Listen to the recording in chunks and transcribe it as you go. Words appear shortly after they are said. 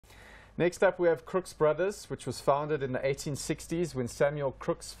Next up, we have Crookes Brothers, which was founded in the 1860s when Samuel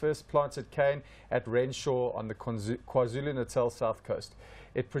Crookes first planted cane at Renishaw on the KwaZulu Natal South Coast.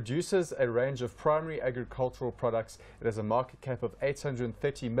 It produces a range of primary agricultural products. It has a market cap of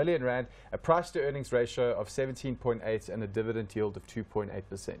 830 million rand, a price-to-earnings ratio of 17.8, and a dividend yield of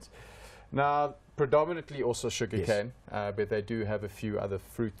 2.8%. Now, predominantly also sugarcane, but they do have a few other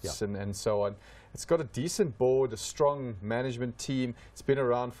fruits and so on. It's got a decent board, a strong management team. It's been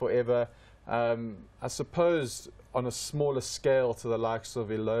around forever. I suppose on a smaller scale to the likes of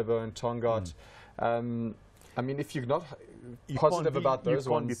Ilovo and Tongaat. I mean, if you're not positive about those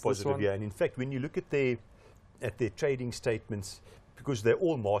ones, you can't be positive, yeah. And in fact, when you look at their trading statements, because they're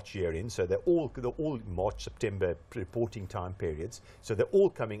all March year-end, so they're all March, September reporting time periods, so they're all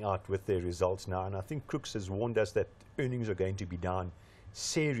coming out with their results now. And I think Crookes has warned us that earnings are going to be down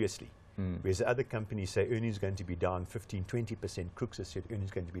seriously. Whereas other companies say earnings are going to be down 15–20%. Crookes has said earnings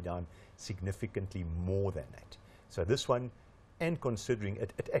are going to be down significantly more than that. So this one, and considering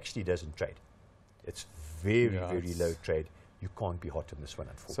it actually doesn't trade. It's very low trade. You can't be hot on this one,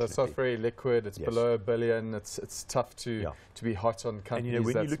 unfortunately. So it's not very liquid. It's below $1 billion. It's tough to be hot on companies.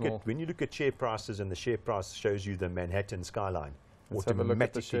 And when you look at share prices, and the share price shows you the Manhattan skyline,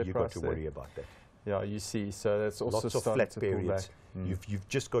 automatically you've got to worry about that. Yeah, you see. So that's also lots of flat periods. You've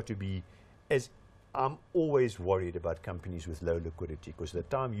just got to be, as I'm always worried about companies with low liquidity, because the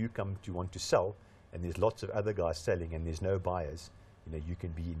time you come to want to sell, and there's lots of other guys selling, and there's no buyers, you can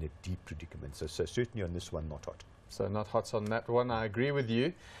be in a deep predicament. So certainly on this one, not hot. So not hot on that one. I agree with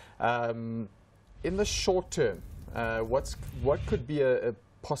you. In the short term, what could be a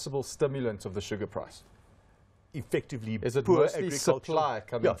possible stimulant of the sugar price? Effectively, is it mostly supply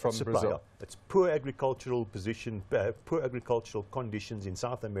coming from Brazil? It's poor agricultural position, poor agricultural conditions in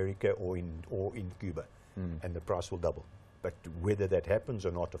South America or in Cuba, and the price will double. But whether that happens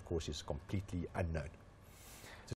or not, of course, is completely unknown.